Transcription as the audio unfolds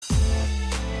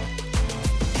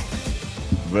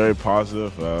very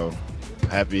positive,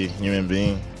 happy human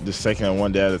being. Just taking it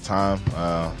one day at a time.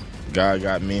 God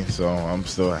got me, so I'm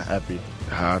still happy.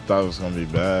 I thought it was going to be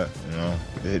bad,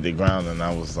 It hit the ground, and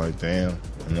I was like, damn,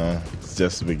 it's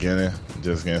just the beginning,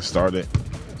 just getting started.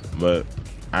 But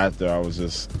after, I was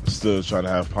just still trying to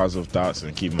have positive thoughts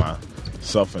and keep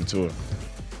myself into it.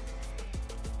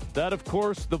 That, of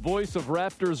course, the voice of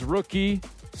Raptors rookie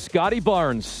Scottie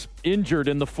Barnes, injured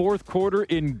in the fourth quarter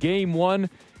in Game 1,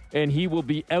 and he will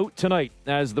be out tonight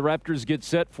as the Raptors get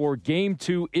set for Game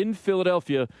 2 in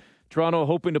Philadelphia. Toronto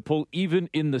hoping to pull even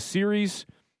in the series,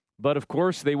 but of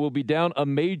course they will be down a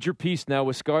major piece now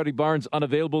with Scottie Barnes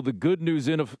unavailable. The good news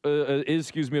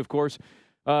is, of course,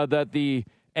 that the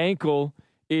ankle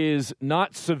is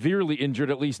not severely injured,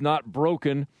 at least not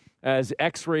broken, as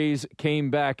X-rays came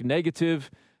back negative.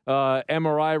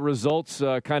 MRI results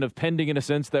kind of pending in a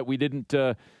sense that we didn't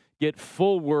get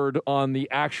full word on the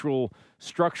actual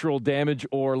structural damage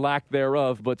or lack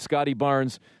thereof, but Scottie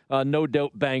Barnes no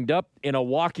doubt banged up in a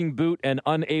walking boot and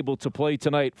unable to play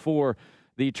tonight for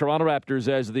the Toronto Raptors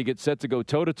as they get set to go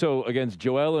toe-to-toe against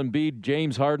Joel Embiid,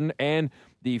 James Harden, and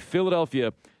the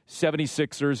Philadelphia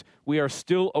 76ers. We are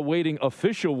still awaiting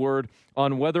official word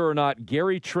on whether or not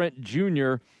Gary Trent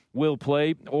Jr. will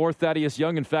play or Thaddeus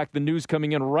Young. In fact, the news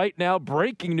coming in right now,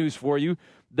 breaking news for you,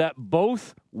 that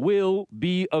both will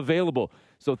be available.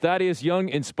 So Thaddeus Young,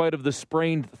 in spite of the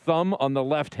sprained thumb on the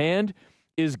left hand,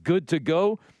 is good to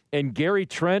go. And Gary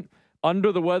Trent,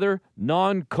 under the weather,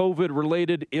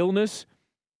 non-COVID-related illness.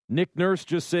 Nick Nurse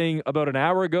just saying about an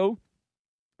hour ago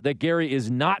that Gary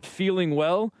is not feeling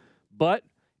well, but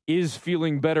is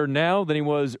feeling better now than he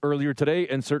was earlier today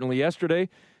and certainly yesterday.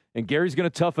 And Gary's going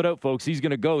to tough it out, folks. He's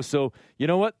going to go. So, you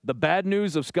know what? The bad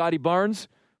news of Scottie Barnes,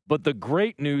 but the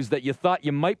great news that you thought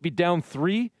you might be down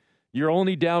 3, you're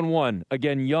only down 1.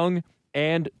 Again, Young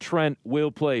and Trent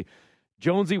will play.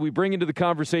 Jonesy, we bring into the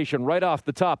conversation right off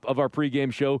the top of our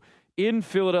pregame show in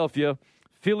Philadelphia,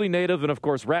 Philly native and, of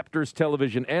course, Raptors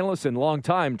television analyst and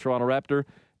longtime Toronto Raptor,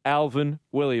 Alvin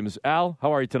Williams. Al,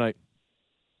 how are you tonight?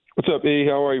 What's up, E?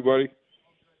 How are you, buddy?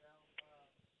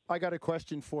 I got a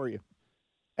question for you.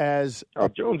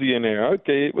 Jonesy in there.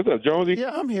 Okay. What's up, Jonesy?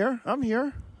 Yeah, I'm here.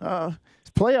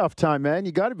 It's playoff time, man.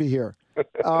 You got to be here.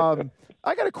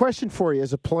 I got a question for you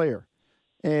as a player,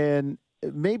 and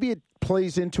maybe it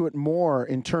plays into it more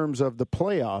in terms of the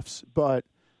playoffs, but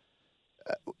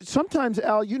sometimes,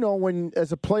 Al, when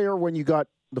as a player, when you got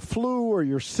the flu or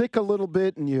you're sick a little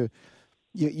bit and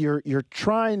you're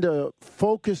trying to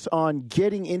focus on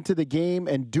getting into the game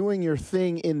and doing your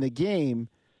thing in the game,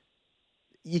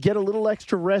 you get a little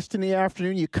extra rest in the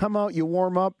afternoon, you come out, you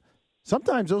warm up.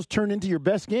 Sometimes those turn into your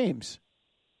best games.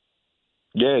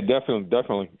 Yeah,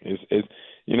 definitely. It's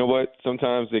you know what?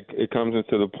 Sometimes it comes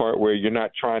into the part where you're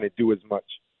not trying to do as much.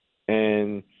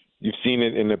 And you've seen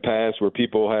it in the past where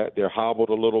people they're hobbled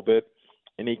a little bit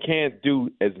and they can't do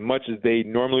as much as they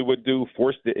normally would do,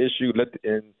 force the issue,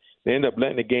 and they end up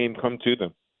letting the game come to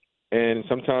them. And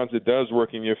sometimes it does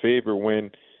work in your favor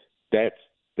when that's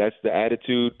the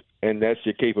attitude and that's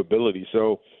your capability.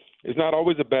 So it's not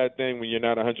always a bad thing when you're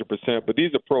not 100%, but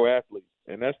these are pro athletes,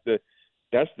 and that's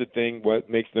the thing what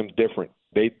makes them different.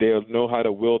 They'll know how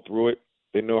to will through it.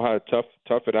 They know how to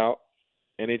tough it out,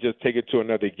 and they just take it to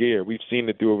another gear. We've seen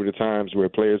it through over the times where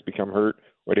players become hurt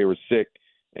or they were sick,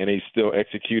 and they still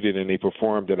executed and they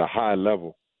performed at a high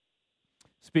level.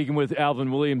 Speaking with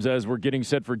Alvin Williams as we're getting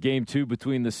set for Game 2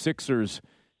 between the Sixers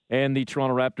and the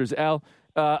Toronto Raptors. Al,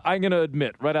 I'm going to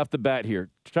admit right off the bat here,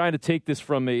 trying to take this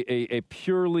from a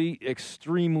purely,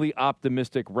 extremely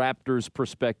optimistic Raptors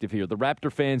perspective here. The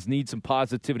Raptor fans need some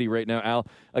positivity right now, Al.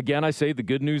 Again, I say the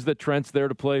good news that Trent's there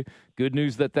to play, good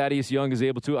news that Thaddeus Young is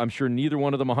able to. I'm sure neither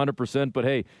one of them 100%, but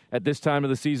hey, at this time of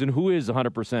the season, who is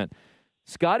 100%?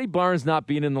 Scottie Barnes not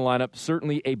being in the lineup,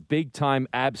 certainly a big-time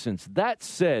absence. That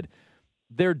said,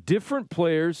 they're different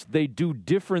players. They do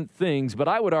different things, but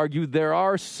I would argue there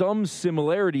are some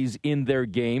similarities in their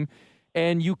game,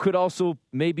 and you could also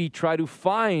maybe try to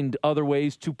find other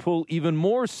ways to pull even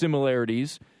more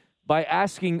similarities by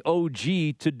asking OG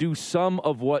to do some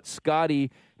of what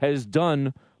Scottie has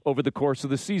done over the course of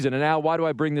the season. And Al, why do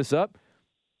I bring this up?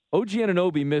 OG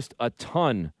Anunoby missed a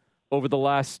ton over the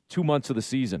last 2 months of the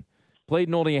season. Played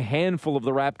in only a handful of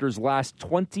the Raptors' last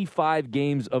 25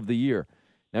 games of the year.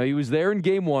 Now, he was there in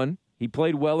Game 1. He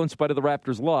played well in spite of the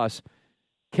Raptors' loss.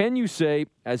 Can you say,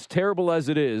 as terrible as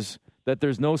it is, that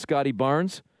there's no Scottie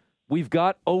Barnes? We've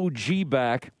got OG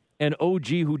back, and OG,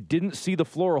 who didn't see the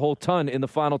floor a whole ton in the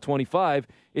final 25,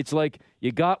 it's like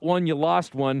you got one, you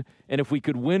lost one, and if we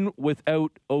could win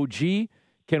without OG,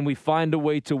 can we find a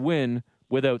way to win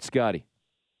without Scottie?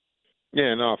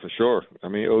 Yeah, no, for sure. I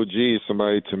mean, OG is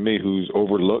somebody to me who's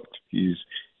overlooked. He's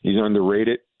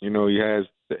underrated. You know, he has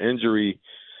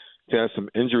some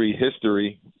injury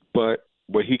history, but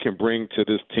what he can bring to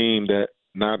this team that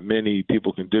not many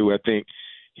people can do, I think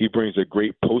he brings a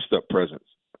great post-up presence.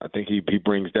 I think he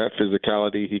brings that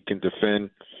physicality. He can defend,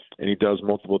 and he does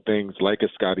multiple things like a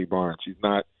Scotty Barnes. He's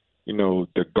not, you know,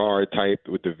 the guard type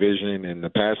with the vision and the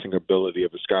passing ability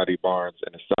of a Scotty Barnes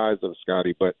and the size of a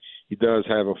Scotty, but he does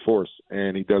have a force,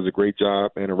 and he does a great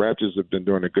job. And the Raptors have been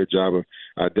doing a good job of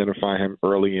identifying him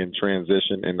early in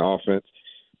transition in offense,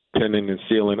 pinning and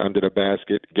sealing under the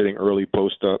basket, getting early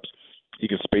post-ups. He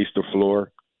can space the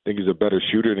floor. I think he's a better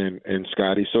shooter than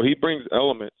Scotty. So he brings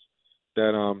elements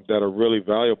that are really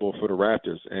valuable for the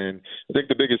Raptors. And I think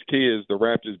the biggest key is the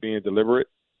Raptors being deliberate,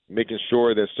 making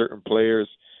sure that certain players,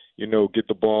 you know, get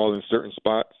the ball in certain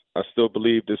spots. I still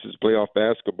believe this is playoff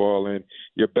basketball, and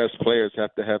your best players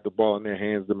have to have the ball in their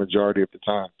hands the majority of the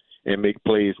time and make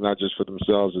plays not just for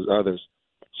themselves as others.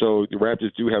 So the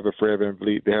Raptors do have a Fred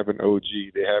VanVleet. They have an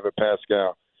OG. They have a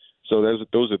Pascal. So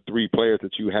those are three players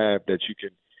that you have that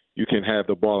you can have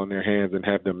the ball in their hands and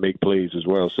have them make plays as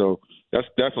well. So that's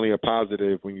definitely a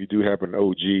positive when you do have an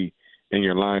OG in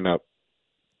your lineup.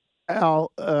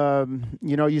 Al,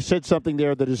 you know, you said something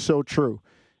there that is so true.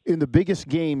 In the biggest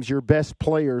games, your best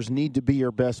players need to be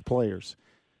your best players.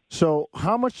 So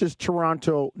how much does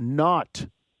Toronto not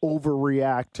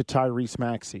overreact to Tyrese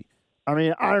Maxey? I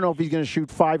mean, I don't know if he's going to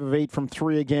shoot 5 of 8 from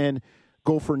 3 again,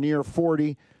 go for near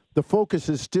 40. The focus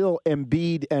is still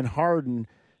Embiid and Harden.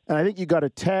 And I think you got to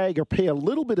tag or pay a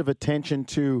little bit of attention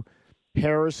to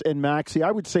Harris and Maxey.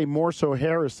 I would say more so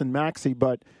Harris than Maxey.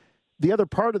 But the other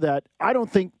part of that, I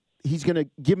don't think he's going to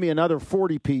give me another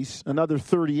 40 piece, another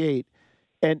 38.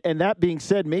 And that being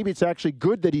said, maybe it's actually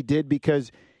good that he did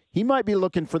because he might be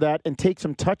looking for that and take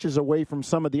some touches away from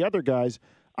some of the other guys.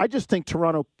 I just think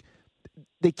Toronto,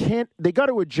 they got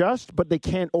to adjust, but they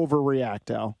can't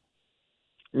overreact, Al.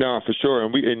 No, for sure.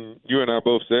 And you and I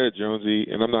both said, Jonesy,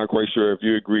 and I'm not quite sure if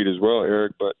you agreed as well,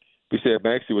 Eric, but we said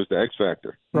Maxey was the X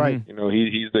factor. Right. You know,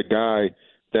 he's the guy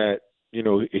that, you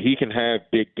know, he can have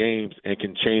big games and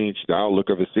can change the outlook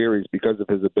of a series because of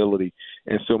his ability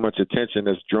and so much attention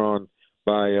that's drawn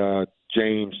by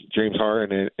James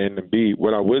Harden and Embiid.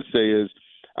 What I would say is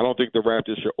I don't think the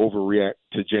Raptors should overreact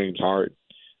to James Harden.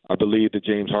 I believe that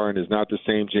James Harden is not the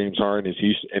same James Harden as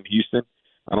in Houston.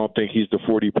 I don't think he's the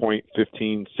 40-point,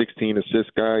 15, 16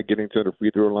 assist guy getting to the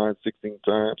free throw line 16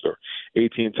 times or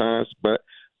 18 times. But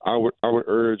I would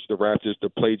urge the Raptors to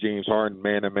play James Harden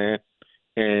man to man.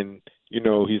 And, you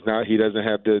know, he doesn't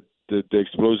have the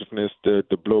explosiveness to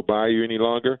blow by you any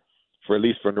longer, for at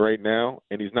least for right now.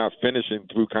 And he's not finishing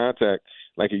through contact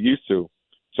like he used to.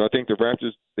 So I think the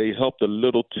Raptors, they helped a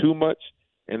little too much,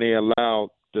 and they allowed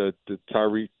the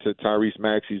Tyrese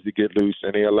Maxey to get loose,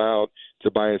 and they allowed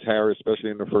Tobias Harris, especially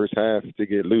in the first half, to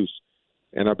get loose.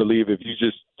 And I believe if you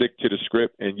just stick to the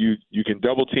script and you can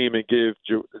double team and give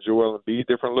Joel Embiid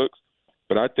different looks,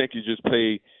 but I think you just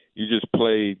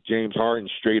play James Harden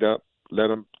straight up, let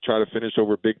him try to finish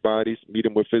over big bodies, meet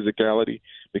him with physicality,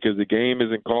 because the game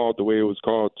isn't called the way it was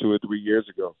called 2 or 3 years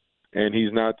ago. And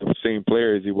he's not the same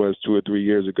player as he was 2 or 3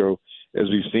 years ago as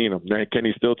we've seen him. Now, can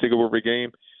he still take over a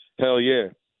game? Hell yeah.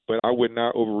 But I would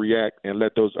not overreact and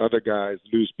let those other guys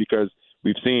loose, because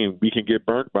we've seen we can get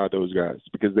burnt by those guys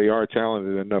because they are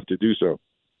talented enough to do so.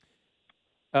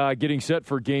 Getting set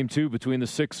for Game 2 between the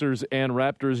Sixers and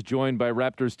Raptors, joined by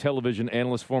Raptors television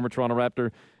analyst, former Toronto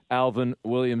Raptor, Alvin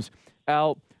Williams.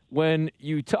 Al, when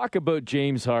you talk about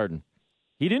James Harden,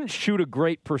 he didn't shoot a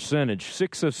great percentage,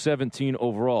 6 of 17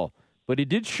 overall, but he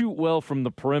did shoot well from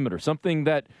the perimeter, something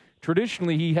that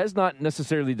traditionally he has not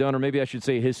necessarily done, or maybe I should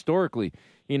say historically,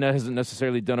 he hasn't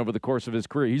necessarily done over the course of his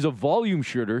career. He's a volume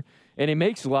shooter, and he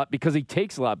makes a lot because he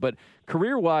takes a lot. But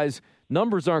career-wise,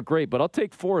 numbers aren't great. But I'll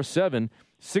take 4 of 7,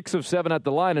 6 of 7 at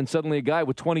the line, and suddenly a guy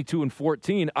with 22 and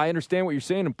 14. I understand what you're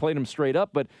saying and played him straight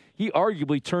up, but he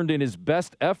arguably turned in his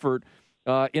best effort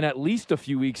in at least a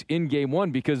few weeks in Game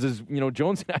 1, because, as you know,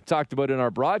 Jones and I talked about in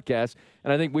our broadcast,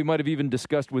 and I think we might have even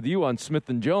discussed with you on Smith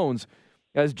and Jones,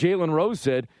 as Jalen Rose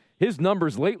said, his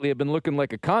numbers lately have been looking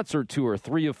like a concert tour,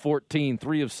 3 of 14,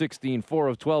 3 of 16, 4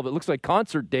 of 12. It looks like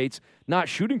concert dates, not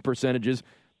shooting percentages,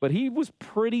 but he was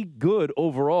pretty good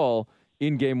overall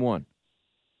in Game 1.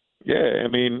 Yeah, I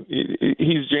mean,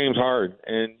 he's James Harden,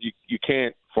 and you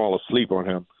can't fall asleep on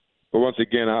him. But once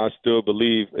again, I still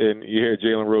believe, and you hear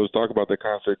Jalen Rose talk about the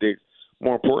concert dates.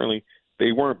 More importantly,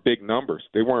 they weren't big numbers.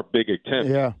 They weren't big attempts.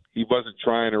 Yeah. He wasn't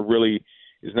trying to really –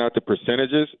 it's not the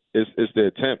percentages, it's the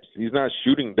attempts. He's not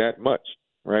shooting that much.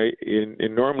 right?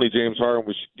 And normally James Harden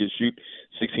would shoot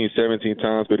 16, 17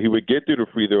 times, but he would get through the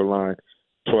free throw line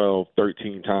 12,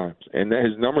 13 times. And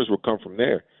his numbers will come from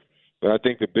there. But I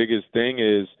think the biggest thing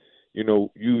is,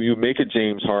 you make a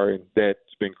James Harden that's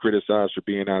been criticized for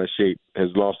being out of shape, has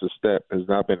lost a step, has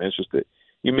not been interested.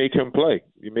 You make him play.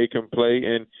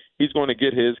 And he's going to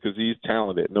get his because he's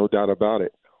talented, no doubt about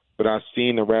it. But I've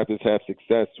seen the Raptors have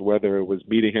success, whether it was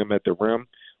meeting him at the rim,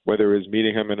 whether it was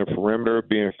meeting him in the perimeter,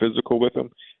 being physical with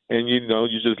him. And, you're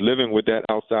just living with that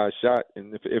outside shot.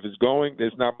 And if it's going,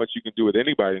 there's not much you can do with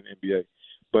anybody in the NBA.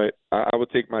 But I would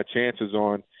take my chances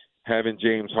on having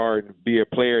James Harden be a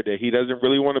player that he doesn't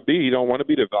really want to be. He don't want to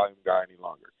be the volume guy any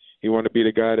longer. He wanted to be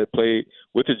the guy that played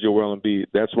with the Joel Embiid.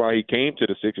 That's why he came to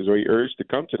the Sixers, or he urged to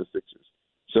come to the Sixers.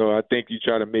 So I think you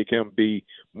try to make him be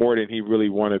more than he really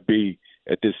want to be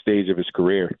at this stage of his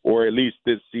career, or at least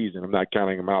this season. I'm not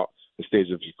counting him out the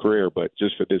stage of his career, but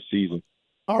just for this season.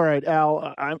 All right,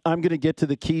 Al, I'm going to get to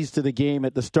the keys to the game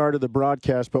at the start of the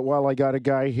broadcast, but while I got a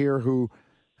guy here who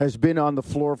has been on the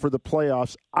floor for the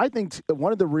playoffs, I think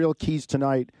one of the real keys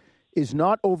tonight is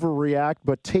not overreact,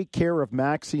 but take care of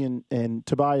Maxey and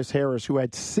Tobias Harris, who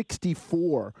had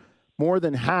 64, more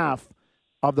than half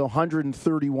of the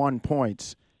 131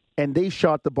 points, and they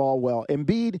shot the ball well.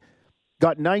 Embiid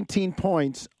got 19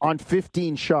 points on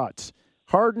 15 shots.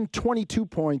 Harden, 22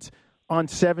 points on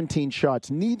 17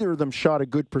 shots. Neither of them shot a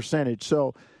good percentage.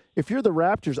 So if you're the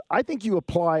Raptors, I think you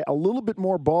apply a little bit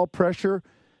more ball pressure,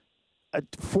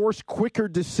 force quicker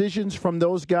decisions from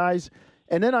those guys,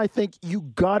 and then I think you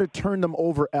got to turn them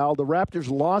over, Al. The Raptors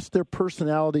lost their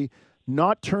personality,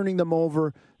 not turning them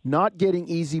over, not getting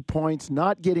easy points,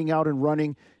 not getting out and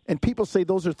running. And people say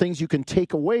those are things you can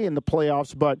take away in the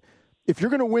playoffs, but if you're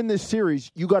going to win this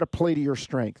series, you got to play to your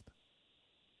strength.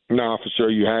 No, for sure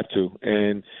you have to.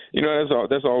 And,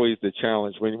 that's always the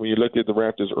challenge. When you look at the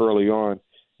Raptors early on,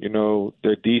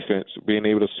 their defense, being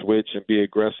able to switch and be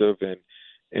aggressive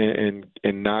and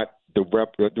not the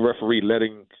referee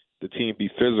letting the team be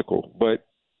physical. But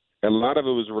a lot of it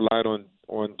was relied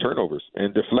on turnovers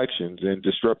and deflections and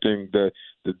disrupting the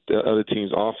other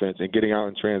team's offense and getting out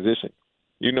in transition.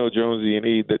 Jonesy and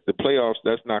E, that the playoffs,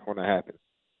 that's not going to happen,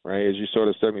 right? As you saw,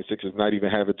 the 76ers not even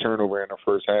have a turnover in the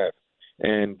first half.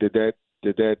 And did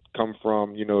that come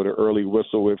from, the early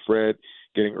whistle with Fred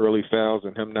getting early fouls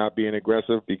and him not being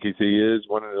aggressive because he is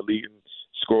one of the leading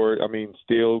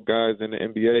steal guys in the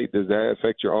NBA? Does that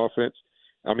affect your offense?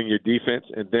 Your defense?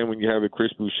 And then when you have a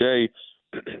Chris Boucher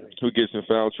who gets in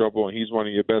foul trouble and he's one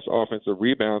of your best offensive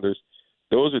rebounders,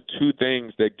 those are two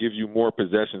things that give you more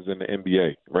possessions in the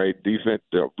NBA, right? Defense,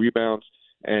 the rebounds,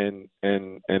 and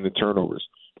the turnovers.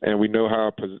 And we know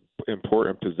how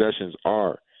important possessions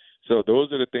are. So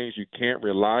those are the things you can't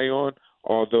rely on,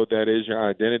 although that is your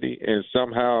identity. And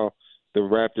somehow the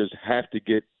Raptors have to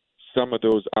get some of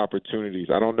those opportunities.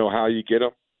 I don't know how you get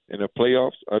them in the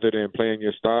playoffs other than playing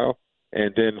your style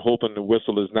and then hoping the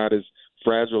whistle is not as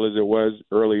fragile as it was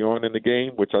early on in the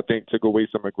game, which I think took away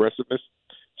some aggressiveness.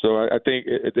 So I think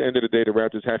at the end of the day, the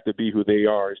Raptors have to be who they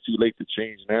are. It's too late to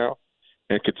change now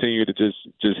and continue to just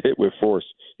hit with force.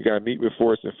 You got to meet with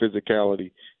force and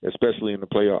physicality, especially in the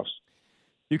playoffs.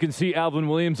 You can see Alvin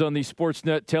Williams on the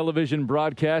Sportsnet television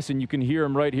broadcast, and you can hear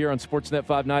him right here on Sportsnet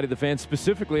 590 The Fan,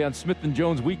 specifically on Smith &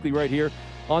 Jones Weekly right here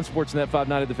on Sportsnet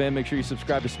 590 The Fan. Make sure you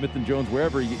subscribe to Smith & Jones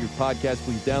wherever you get your podcast.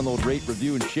 Please download, rate,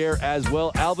 review, and share as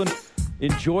well. Alvin,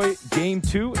 enjoy Game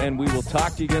 2, and we will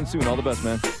talk to you again soon. All the best,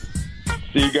 man.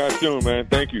 See you guys soon, man.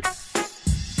 Thank you.